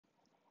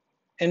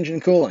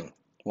Engine cooling.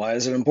 Why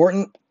is it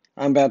important?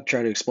 I'm about to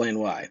try to explain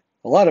why.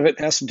 A lot of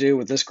it has to do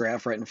with this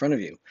graph right in front of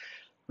you.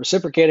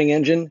 Reciprocating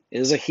engine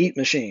is a heat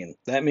machine.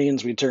 That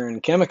means we turn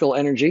chemical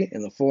energy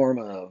in the form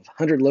of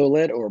 100 low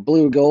lead or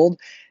blue gold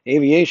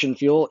aviation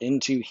fuel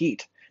into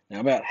heat.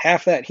 Now, about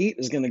half that heat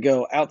is going to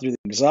go out through the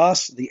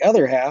exhaust. The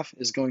other half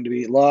is going to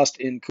be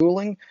lost in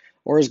cooling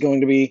or is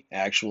going to be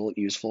actual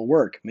useful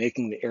work,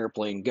 making the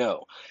airplane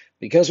go.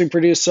 Because we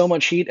produce so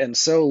much heat and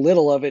so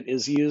little of it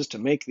is used to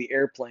make the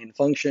airplane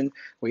function,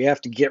 we have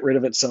to get rid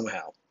of it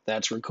somehow.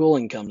 That's where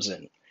cooling comes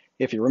in.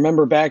 If you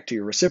remember back to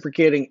your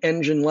reciprocating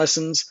engine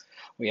lessons,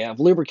 we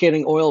have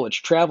lubricating oil,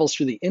 which travels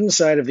through the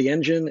inside of the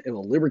engine. It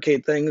will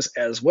lubricate things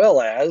as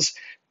well as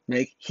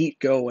make heat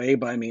go away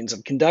by means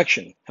of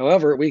conduction.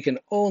 However, we can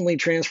only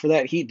transfer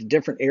that heat to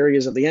different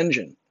areas of the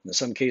engine, in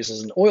some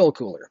cases an oil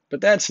cooler,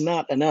 but that's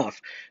not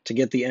enough to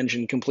get the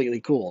engine completely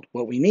cooled.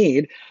 What we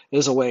need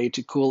is a way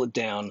to cool it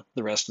down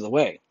the rest of the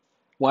way.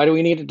 Why do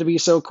we need it to be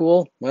so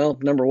cool? Well,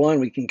 number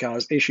one, we can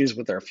cause issues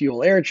with our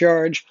fuel air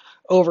charge.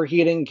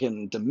 Overheating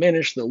can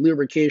diminish the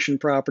lubrication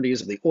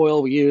properties of the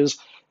oil we use.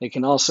 It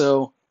can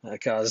also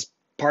cause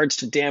parts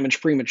to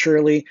damage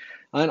prematurely.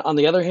 And on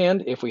the other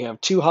hand, if we have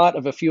too hot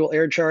of a fuel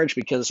air charge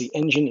because the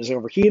engine is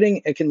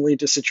overheating, it can lead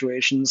to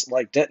situations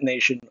like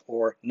detonation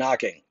or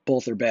knocking.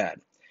 Both are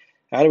bad.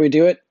 How do we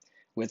do it?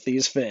 With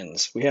these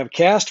fins. We have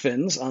cast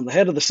fins on the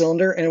head of the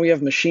cylinder, and we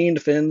have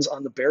machined fins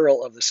on the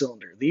barrel of the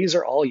cylinder. These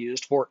are all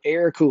used for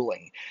air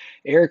cooling.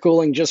 Air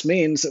cooling just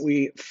means that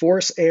we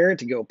force air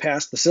to go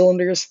past the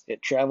cylinders.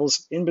 It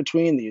travels in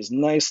between these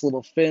nice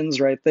little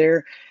fins right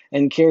there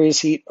and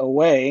carries heat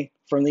away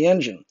from the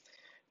engine.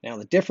 Now,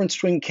 the difference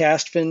between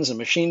cast fins and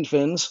machined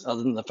fins,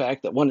 other than the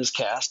fact that one is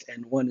cast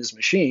and one is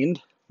machined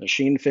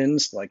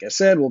fins, like I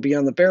said, will be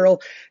on the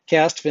barrel.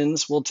 Cast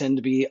fins will tend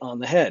to be on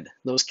the head.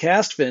 Those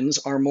cast fins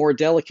are more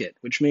delicate,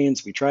 which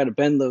means we try to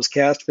bend those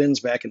cast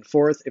fins back and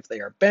forth. If they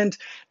are bent,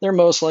 they're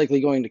most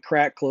likely going to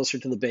crack closer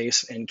to the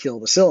base and kill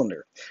the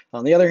cylinder.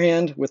 On the other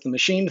hand, with the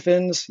machined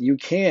fins, you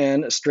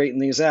can straighten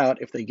these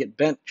out if they get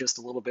bent just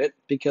a little bit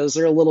because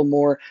they're a little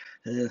more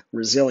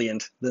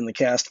resilient than the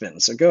cast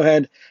fins. So go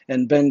ahead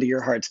and bend to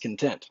your heart's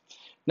content.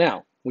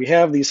 Now, we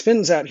have these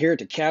fins out here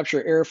to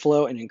capture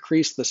airflow and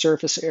increase the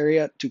surface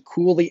area. To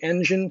cool the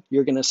engine,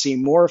 you're going to see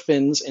more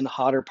fins in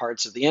hotter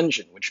parts of the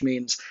engine, which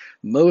means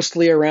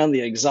mostly around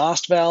the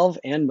exhaust valve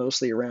and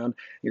mostly around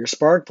your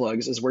spark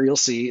plugs is where you'll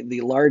see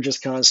the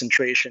largest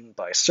concentration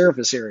by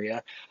surface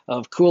area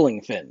of cooling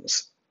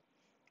fins.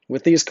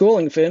 With these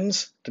cooling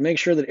fins, to make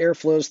sure that air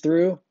flows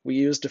through, we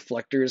use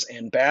deflectors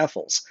and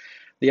baffles.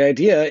 The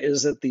idea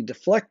is that the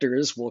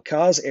deflectors will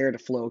cause air to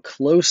flow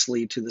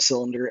closely to the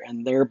cylinder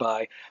and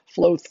thereby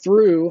flow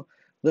through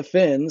the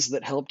fins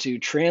that help to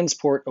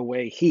transport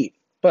away heat.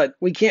 But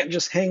we can't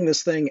just hang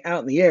this thing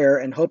out in the air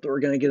and hope that we're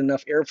going to get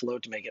enough airflow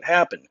to make it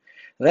happen.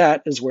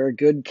 That is where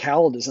good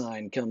cowl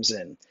design comes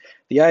in.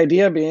 The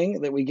idea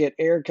being that we get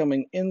air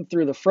coming in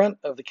through the front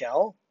of the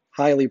cowl,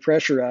 highly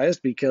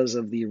pressurized because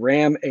of the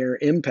ram air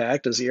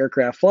impact as the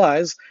aircraft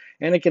flies,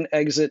 and it can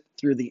exit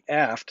through the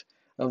aft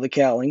of the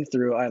cowling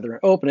through either an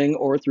opening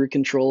or through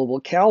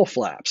controllable cowl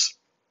flaps.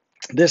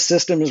 This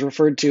system is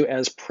referred to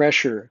as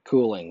pressure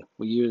cooling.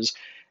 We use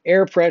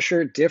air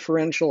pressure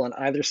differential on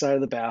either side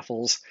of the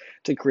baffles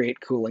to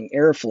create cooling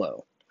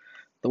airflow.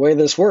 The way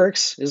this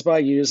works is by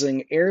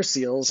using air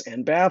seals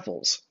and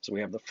baffles. So we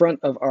have the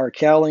front of our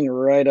cowling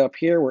right up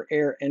here where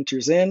air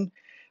enters in.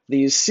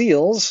 These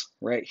seals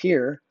right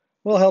here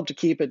will help to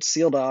keep it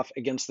sealed off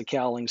against the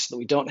cowling so that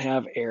we don't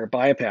have air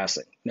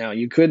bypassing. Now,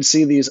 you could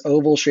see these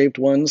oval-shaped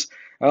ones.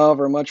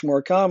 However, much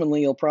more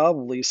commonly, you'll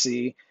probably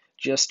see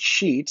just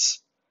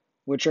sheets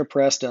which are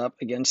pressed up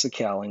against the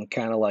cowling,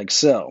 kind of like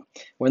so.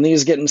 When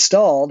these get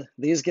installed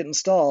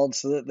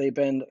so that they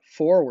bend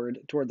forward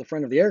toward the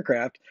front of the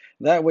aircraft.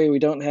 That way we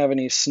don't have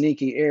any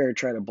sneaky air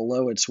try to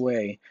blow its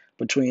way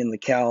between the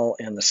cowl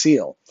and the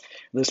seal.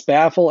 This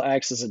baffle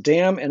acts as a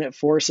dam, and it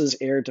forces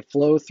air to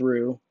flow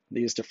through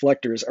these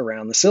deflectors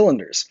around the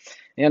cylinders.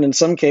 And in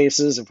some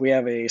cases, if we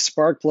have a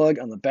spark plug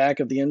on the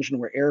back of the engine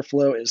where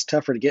airflow is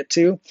tougher to get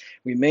to,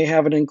 we may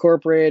have it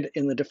incorporated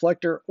in the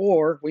deflector,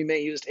 or we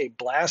may use a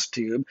blast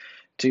tube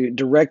to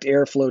direct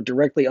airflow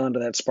directly onto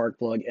that spark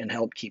plug and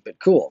help keep it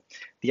cool.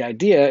 The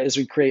idea is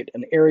we create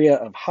an area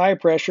of high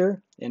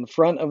pressure in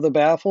front of the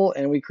baffle,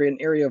 and we create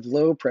an area of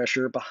low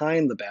pressure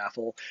behind the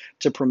baffle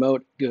to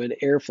promote good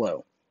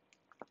airflow.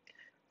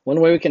 One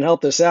way we can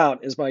help this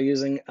out is by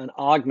using an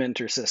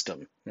augmenter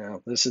system.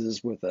 Now, this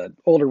is with an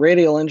older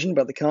radial engine,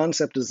 but the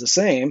concept is the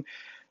same.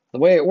 The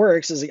way it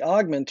works is the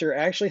augmenter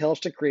actually helps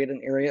to create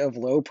an area of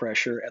low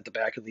pressure at the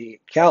back of the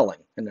cowling,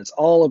 and it's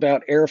all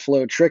about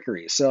airflow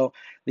trickery. So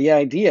the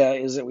idea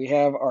is that we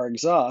have our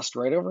exhaust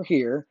right over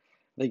here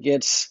that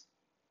gets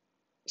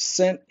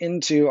sent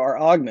into our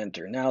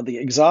augmenter. Now, the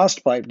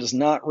exhaust pipe does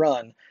not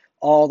run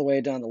all the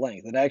way down the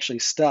length. It actually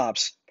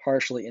stops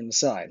partially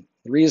inside.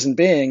 The reason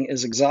being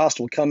is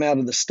exhaust will come out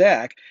of the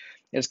stack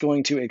it's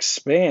going to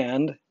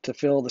expand to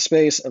fill the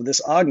space of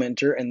this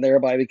augmenter and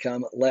thereby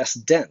become less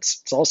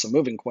dense. It's also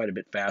moving quite a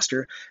bit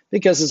faster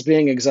because it's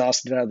being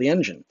exhausted out of the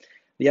engine.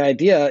 The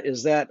idea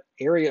is that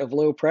area of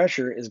low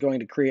pressure is going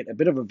to create a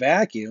bit of a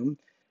vacuum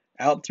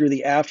out through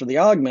the aft of the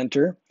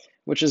augmenter,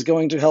 which is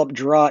going to help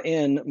draw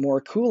in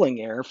more cooling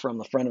air from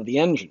the front of the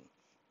engine.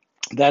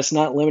 That's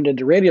not limited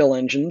to radial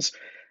engines.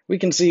 We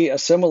can see a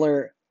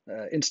similar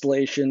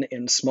installation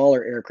in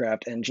smaller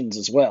aircraft engines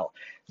as well.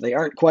 They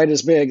aren't quite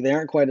as big, they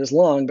aren't quite as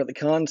long, but the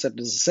concept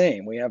is the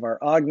same. We have our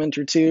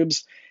augmenter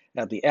tubes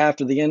at the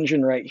aft of the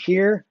engine right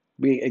here.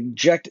 We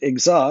eject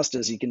exhaust,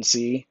 as you can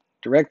see,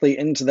 directly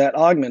into that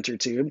augmenter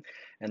tube,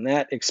 and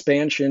that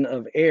expansion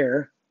of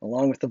air,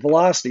 along with the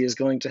velocity, is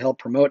going to help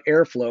promote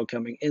airflow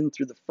coming in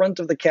through the front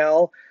of the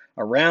cowl,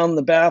 around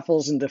the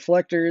baffles and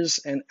deflectors,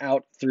 and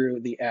out through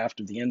the aft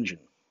of the engine.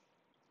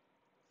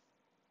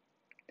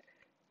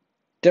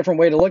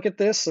 Different way to look at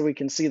this so we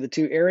can see the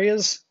two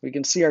areas. We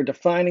can see our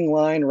defining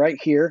line right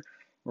here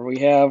where we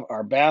have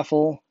our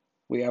baffle,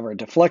 we have our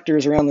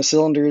deflectors around the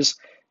cylinders,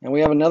 and we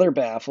have another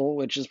baffle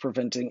which is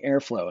preventing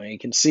airflow. And you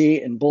can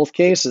see in both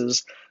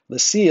cases the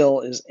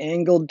seal is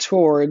angled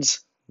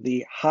towards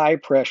the high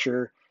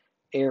pressure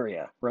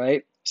area,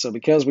 right? So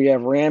because we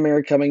have ram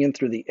air coming in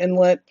through the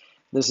inlet,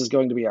 this is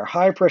going to be our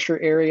high pressure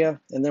area,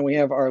 and then we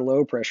have our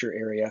low pressure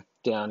area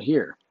down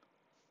here.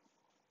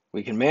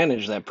 We can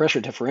manage that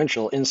pressure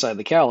differential inside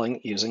the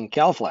cowling using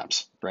cowl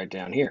flaps right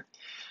down here.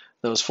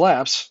 Those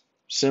flaps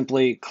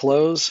simply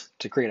close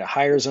to create a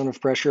higher zone of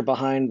pressure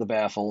behind the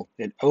baffle.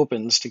 It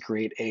opens to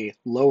create a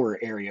lower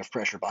area of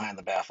pressure behind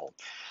the baffle.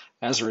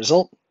 As a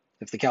result,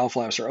 if the cowl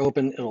flaps are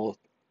open, it'll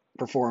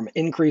perform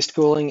increased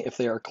cooling. If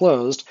they are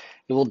closed,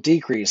 it will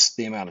decrease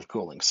the amount of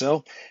cooling.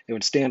 So it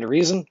would stand to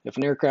reason if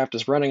an aircraft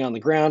is running on the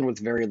ground with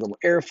very little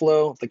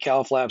airflow, the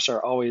cowl flaps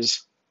are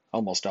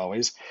almost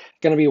always,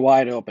 going to be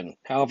wide open.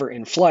 However,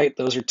 in flight,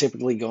 those are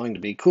typically going to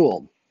be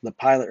cooled,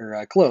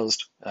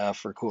 closed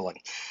for cooling.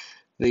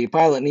 The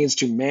pilot needs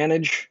to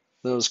manage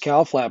those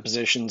cowl flap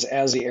positions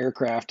as the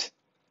aircraft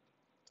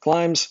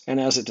climbs and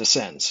as it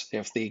descends.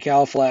 If the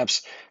cowl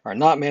flaps are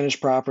not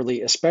managed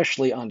properly,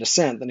 especially on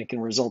descent, then it can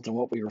result in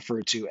what we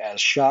refer to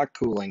as shock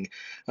cooling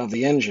of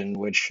the engine,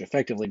 which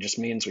effectively just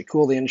means we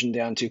cool the engine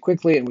down too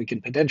quickly and we can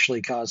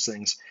potentially cause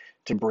things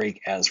to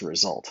break as a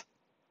result.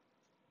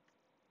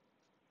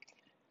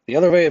 The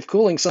other way of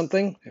cooling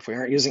something, if we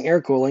aren't using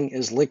air cooling,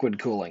 is liquid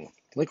cooling.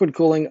 Liquid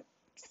cooling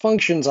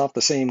functions off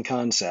the same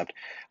concept.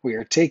 We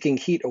are taking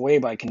heat away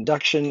by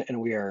conduction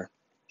and we are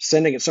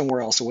sending it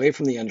somewhere else away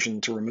from the engine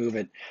to remove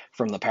it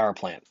from the power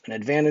plant. An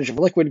advantage of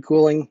liquid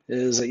cooling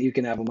is that you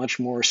can have a much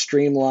more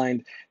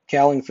streamlined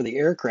cowling for the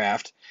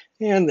aircraft,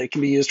 and it can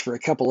be used for a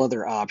couple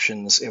other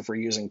options if we're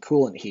using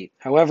coolant heat.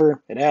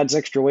 However, it adds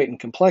extra weight and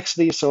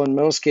complexity, so in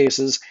most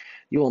cases,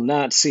 you will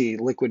not see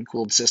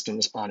liquid-cooled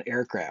systems on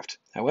aircraft.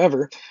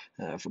 However,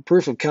 for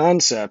proof of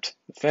concept,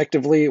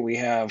 effectively we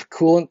have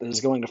coolant that is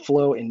going to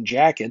flow in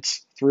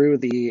jackets through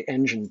the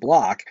engine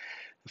block,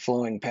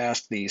 flowing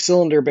past the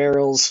cylinder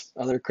barrels,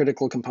 other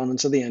critical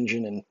components of the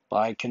engine, and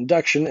by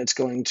conduction, it's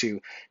going to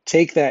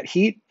take that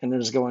heat and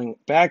it is going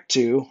back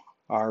to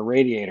our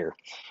radiator.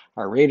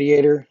 Our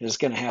radiator is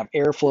going to have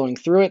air flowing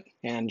through it,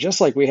 and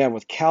just like we have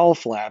with cowl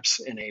flaps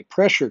in a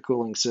pressure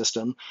cooling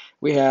system,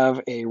 we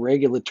have a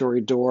regulatory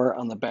door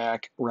on the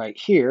back right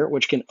here,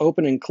 which can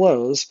open and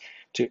close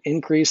to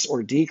increase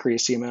or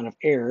decrease the amount of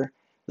air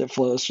that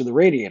flows through the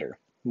radiator.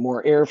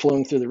 More air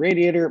flowing through the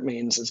radiator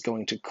means it's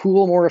going to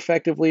cool more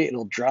effectively.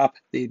 It'll drop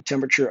the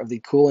temperature of the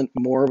coolant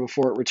more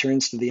before it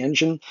returns to the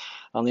engine.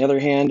 On the other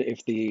hand,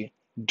 if the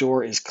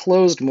door is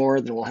closed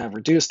more, then we'll have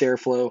reduced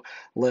airflow,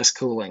 less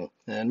cooling.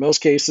 And in most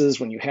cases,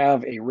 when you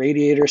have a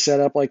radiator set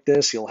up like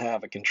this, you'll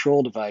have a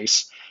control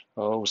device,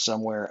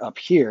 somewhere up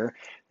here,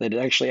 that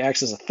actually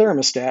acts as a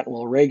thermostat and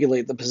will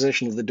regulate the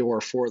position of the door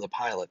for the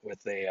pilot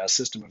with a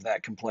system of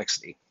that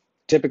complexity.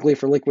 Typically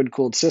for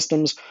liquid-cooled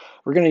systems,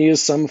 we're going to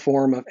use some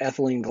form of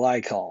ethylene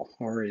glycol,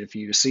 or if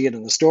you see it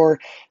in the store,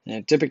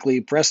 typically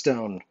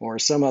Prestone or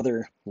some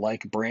other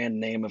like brand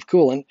name of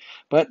coolant.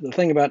 But the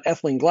thing about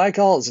ethylene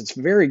glycol is it's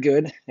very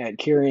good at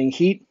carrying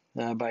heat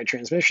by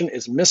transmission.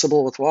 It's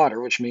miscible with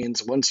water, which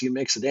means once you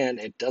mix it in,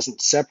 it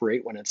doesn't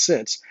separate when it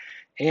sits,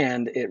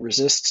 and it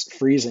resists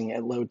freezing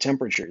at low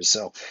temperatures.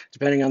 So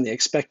depending on the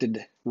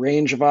expected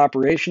range of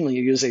operation,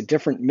 you use a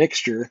different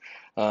mixture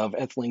of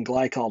ethylene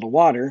glycol to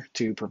water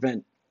to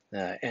prevent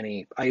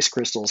any ice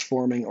crystals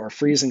forming or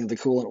freezing of the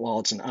coolant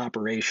while it's in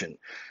operation.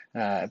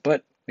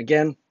 But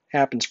again,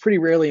 happens pretty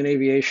rarely in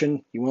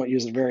aviation. You won't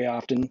use it very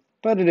often,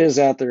 but it is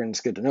out there and it's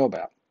good to know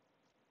about.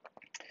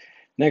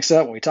 Next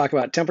up, when we talk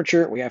about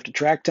temperature, we have to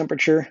track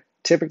temperature.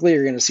 Typically,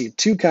 you're going to see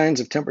two kinds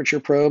of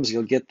temperature probes.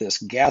 You'll get this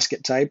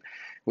gasket type,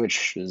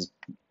 which is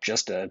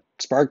just a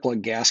spark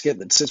plug gasket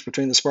that sits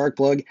between the spark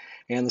plug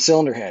and the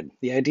cylinder head.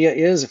 The idea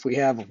is if we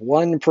have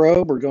one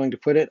probe, we're going to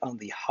put it on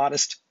the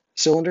hottest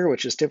cylinder,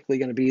 which is typically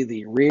going to be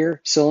the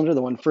rear cylinder,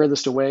 the one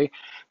furthest away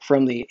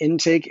from the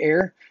intake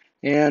air.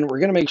 And we're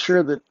going to make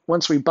sure that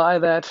once we buy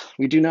that,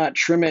 we do not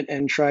trim it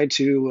and try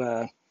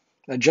to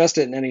adjust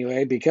it in any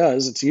way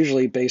because it's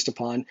usually based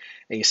upon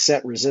a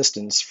set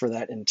resistance for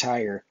that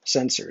entire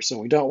sensor. So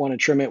we don't want to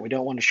trim it, we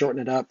don't want to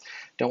shorten it up,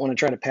 don't want to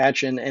try to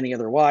patch in any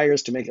other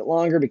wires to make it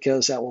longer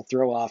because that will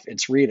throw off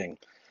its reading.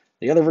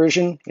 The other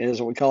version is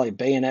what we call a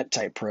bayonet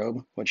type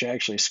probe, which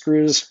actually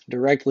screws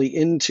directly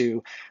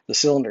into the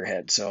cylinder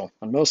head. So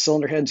on most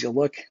cylinder heads, you'll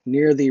look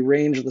near the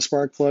range of the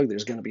spark plug,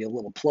 there's going to be a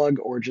little plug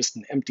or just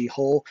an empty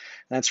hole.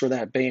 That's where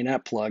that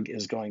bayonet plug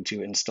is going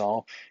to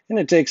install. And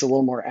it takes a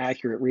little more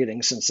accurate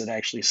reading since it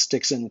actually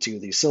sticks into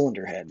the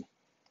cylinder head.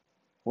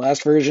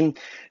 Last version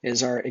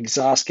is our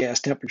exhaust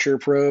gas temperature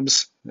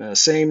probes.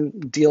 Same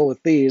deal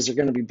with these. They're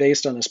going to be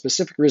based on a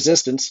specific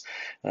resistance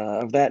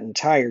of that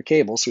entire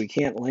cable, so we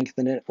can't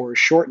lengthen it or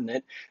shorten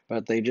it,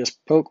 but they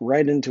just poke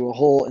right into a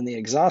hole in the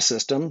exhaust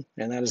system,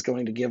 and that is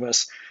going to give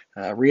us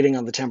a reading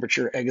on the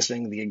temperature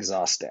exiting the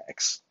exhaust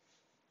stacks.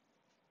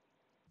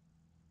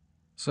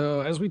 So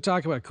as we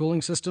talk about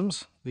cooling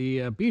systems,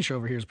 the beach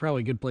over here is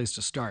probably a good place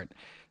to start.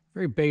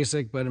 Very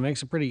basic, but it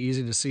makes it pretty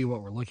easy to see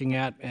what we're looking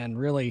at. And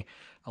really,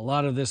 a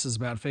lot of this is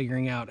about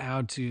figuring out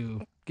how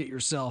to get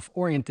yourself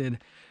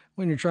oriented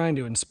when you're trying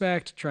to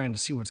inspect, trying to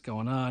see what's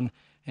going on,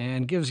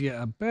 and gives you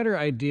a better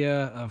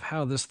idea of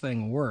how this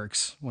thing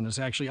works when it's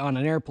actually on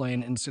an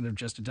airplane instead of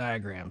just a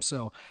diagram.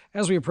 So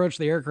as we approach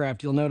the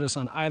aircraft, you'll notice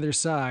on either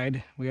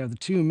side, we have the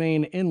two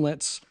main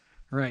inlets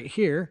right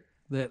here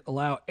that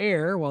allow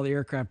air while the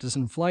aircraft is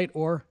in flight,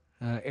 or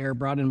air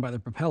brought in by the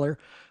propeller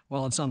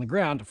while it's on the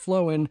ground, to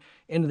flow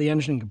into the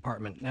engine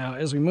compartment. Now,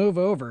 as we move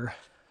over,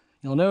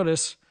 you'll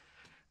notice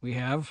we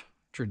have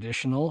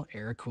traditional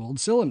air-cooled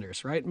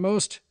cylinders, right?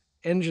 Most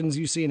engines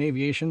you see in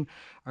aviation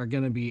are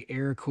going to be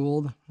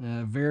air-cooled.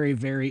 Very,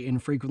 very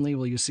infrequently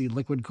will you see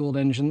liquid-cooled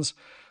engines.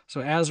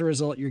 So as a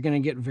result, you're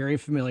going to get very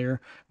familiar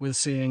with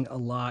seeing a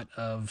lot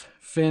of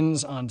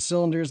fins on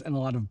cylinders and a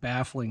lot of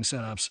baffling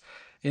setups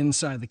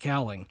inside the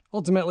cowling.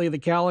 Ultimately, the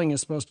cowling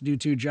is supposed to do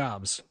two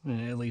jobs,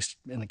 at least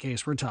in the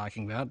case we're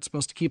talking about. It's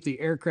supposed to keep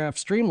the aircraft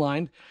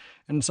streamlined,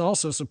 and it's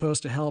also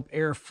supposed to help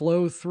air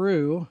flow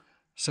through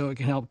so it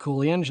can help cool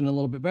the engine a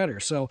little bit better.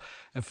 So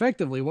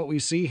effectively, what we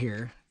see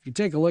here, if you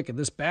take a look at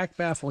this back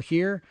baffle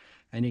here,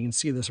 and you can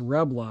see this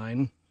rub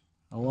line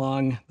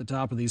along the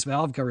top of these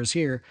valve covers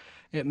here,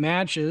 it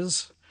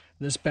matches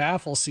this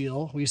baffle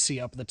seal we see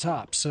up the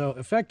top. So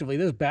effectively,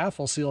 this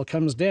baffle seal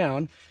comes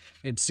down,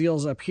 it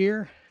seals up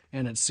here,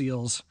 and it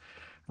seals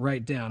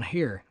right down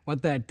here.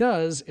 What that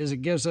does is it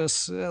gives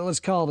us, let's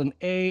call it an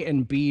A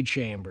and B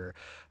chamber.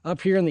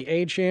 Up here in the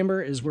A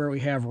chamber is where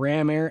we have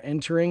ram air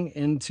entering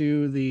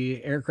into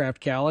the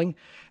aircraft cowling.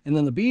 And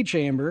then the B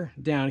chamber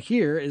down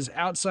here is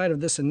outside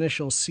of this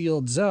initial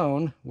sealed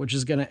zone, which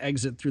is going to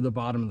exit through the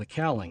bottom of the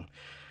cowling.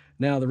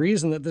 Now, the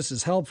reason that this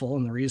is helpful,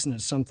 and the reason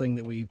it's something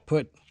that we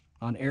put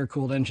on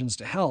air-cooled engines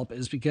to help,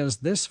 is because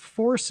this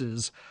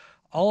forces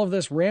all of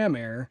this ram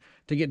air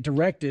to get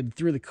directed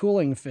through the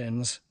cooling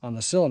fins on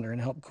the cylinder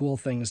and help cool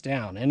things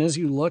down. And as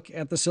you look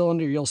at the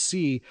cylinder, you'll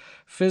see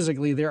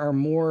physically there are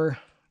more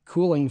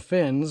cooling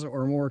fins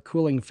or more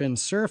cooling fin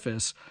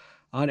surface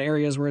on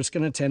areas where it's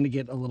going to tend to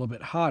get a little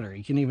bit hotter.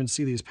 You can even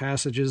see these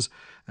passages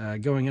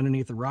going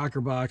underneath the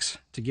rocker box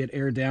to get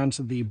air down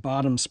to the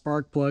bottom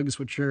spark plugs,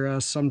 which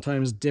are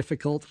sometimes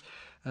difficult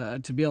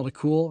to be able to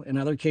cool. In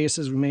other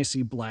cases, we may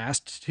see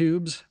blast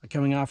tubes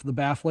coming off of the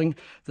baffling.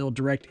 They'll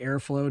direct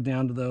airflow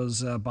down to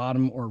those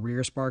bottom or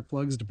rear spark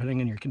plugs, depending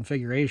on your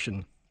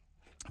configuration.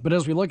 But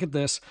as we look at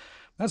this,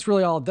 that's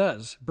really all it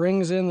does.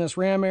 Brings in this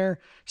ram air,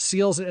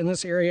 seals it in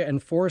this area,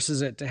 and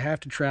forces it to have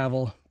to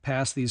travel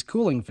past these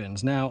cooling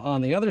fins. Now,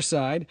 on the other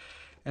side,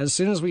 as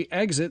soon as we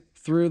exit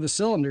through the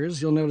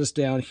cylinders, you'll notice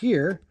down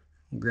here,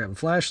 I'll grab a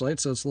flashlight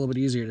so it's a little bit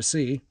easier to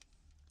see.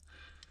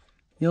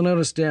 You'll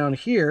notice down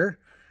here,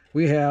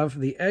 we have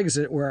the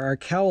exit where our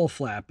cowl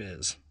flap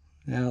is.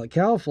 Now, the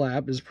cowl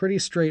flap is pretty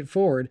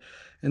straightforward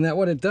in that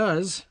what it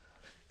does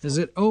is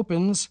it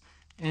opens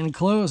and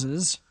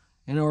closes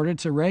in order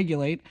to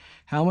regulate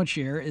how much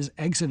air is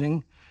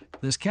exiting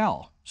this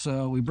cowl.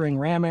 So we bring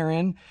ram air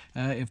in.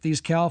 If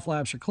these cowl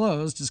flaps are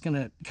closed, it's going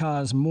to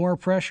cause more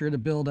pressure to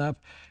build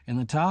up in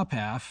the top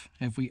half.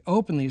 If we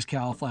open these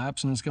cowl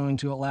flaps, and it's going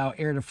to allow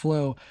air to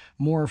flow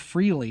more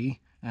freely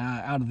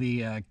out of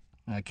the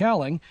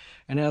cowling,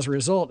 and as a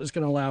result, it's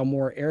going to allow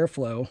more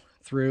airflow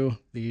through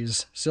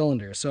these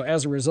cylinders. So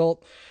as a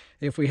result,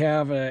 if we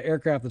have an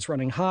aircraft that's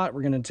running hot,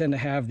 we're going to tend to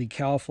have the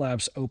cowl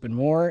flaps open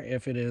more.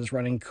 If it is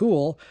running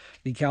cool,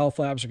 the cowl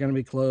flaps are going to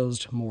be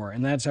closed more.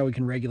 And that's how we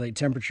can regulate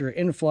temperature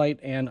in flight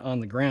and on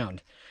the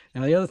ground.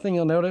 Now, the other thing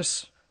you'll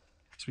notice,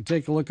 as we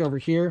take a look over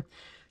here,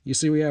 you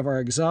see we have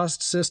our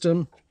exhaust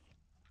system.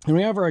 And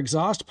we have our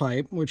exhaust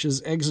pipe, which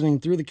is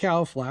exiting through the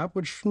cowl flap,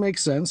 which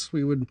makes sense.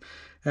 We would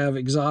have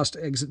exhaust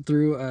exit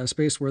through a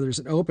space where there's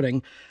an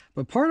opening.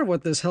 But part of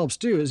what this helps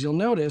do is you'll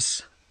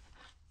notice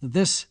that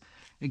this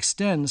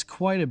extends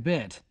quite a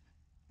bit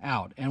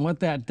out. And what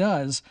that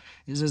does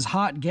is as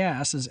hot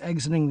gas is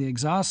exiting the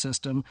exhaust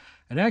system,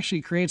 it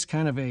actually creates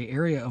kind of an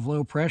area of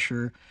low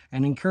pressure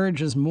and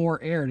encourages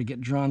more air to get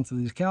drawn through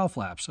these cowl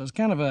flaps. So it's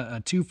kind of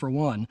a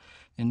 2-for-1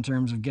 in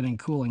terms of getting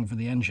cooling for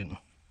the engine.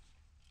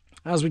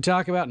 As we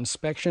talk about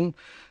inspection,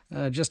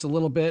 just a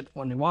little bit,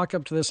 when we walk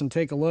up to this and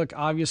take a look,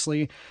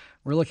 obviously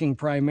we're looking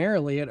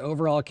primarily at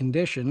overall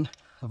condition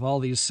of all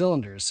these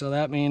cylinders. So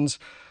that means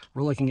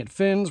we're looking at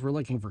fins, we're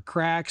looking for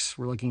cracks,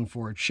 we're looking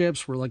for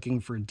chips, we're looking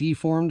for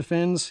deformed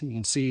fins. You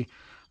can see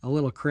a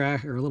little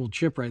crack or a little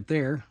chip right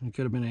there. It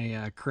could have been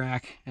a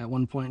crack at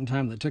one point in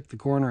time that took the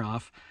corner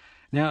off.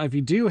 Now, if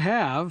you do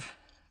have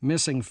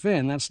missing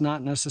fin, that's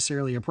not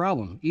necessarily a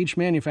problem. Each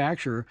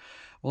manufacturer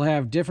will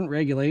have different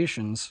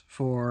regulations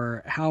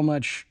for how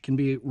much can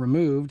be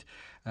removed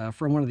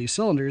from one of these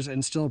cylinders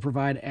and still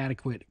provide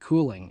adequate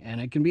cooling. And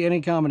it can be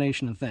any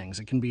combination of things.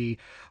 It can be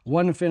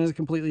one fin is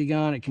completely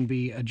gone. It can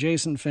be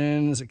adjacent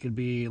fins. It could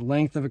be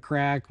length of a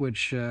crack,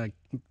 which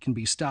can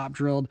be stop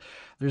drilled.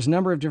 There's a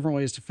number of different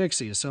ways to fix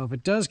these. So if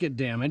it does get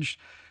damaged,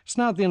 it's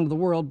not the end of the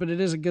world, but it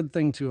is a good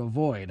thing to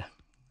avoid.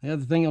 The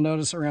other thing you'll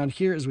notice around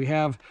here is we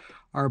have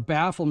our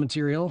baffle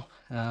material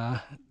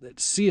that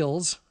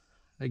seals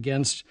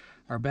against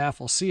our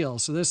baffle seal.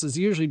 So this is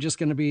usually just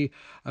going to be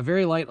a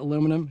very light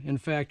aluminum. In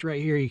fact,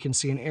 right here you can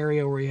see an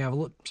area where you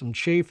have some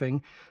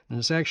chafing and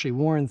it's actually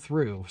worn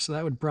through. So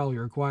that would probably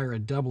require a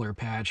doubler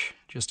patch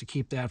just to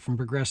keep that from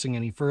progressing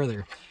any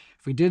further.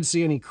 If we did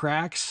see any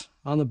cracks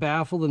on the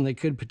baffle, then they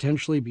could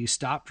potentially be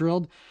stop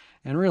drilled.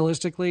 And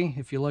realistically,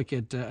 if you look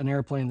at an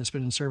airplane that's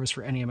been in service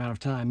for any amount of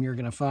time, you're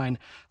going to find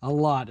a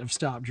lot of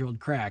stop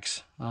drilled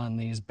cracks on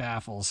these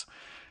baffles.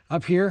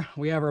 Up here,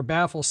 we have our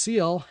baffle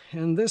seal,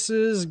 and this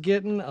is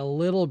getting a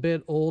little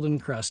bit old and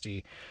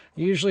crusty.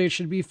 Usually it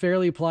should be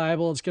fairly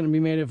pliable. It's going to be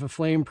made of a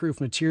flame-proof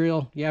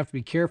material. You have to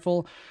be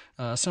careful.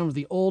 Some of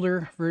the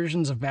older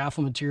versions of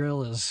baffle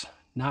material is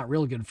not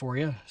real good for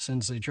you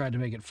since they tried to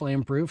make it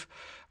flame-proof.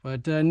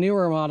 But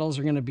newer models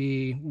are going to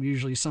be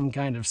usually some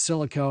kind of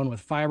silicone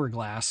with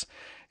fiberglass,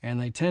 and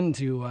they tend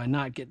to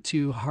not get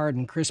too hard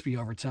and crispy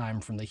over time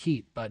from the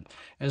heat. But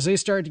as they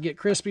start to get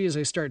crispy, as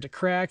they start to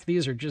crack,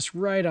 these are just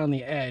right on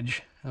the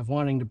edge of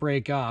wanting to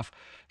break off.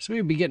 So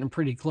we'd be getting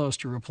pretty close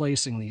to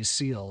replacing these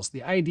seals.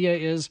 The idea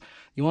is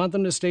you want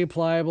them to stay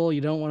pliable.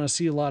 You don't want to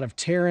see a lot of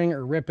tearing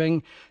or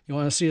ripping. You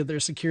want to see that they're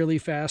securely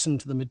fastened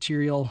to the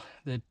material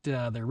that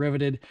they're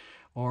riveted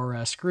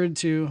or screwed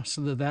to,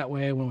 so that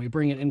way when we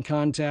bring it in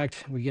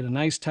contact, we get a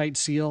nice tight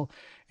seal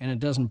and it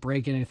doesn't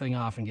break anything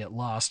off and get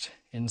lost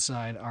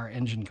inside our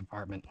engine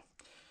compartment.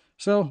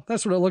 So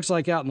that's what it looks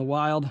like out in the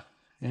wild,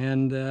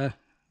 and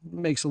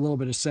makes a little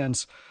bit of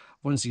sense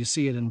once you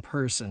see it in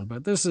person.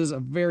 But this is a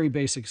very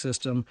basic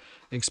system.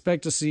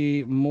 Expect to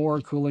see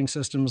more cooling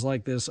systems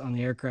like this on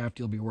the aircraft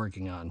you'll be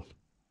working on.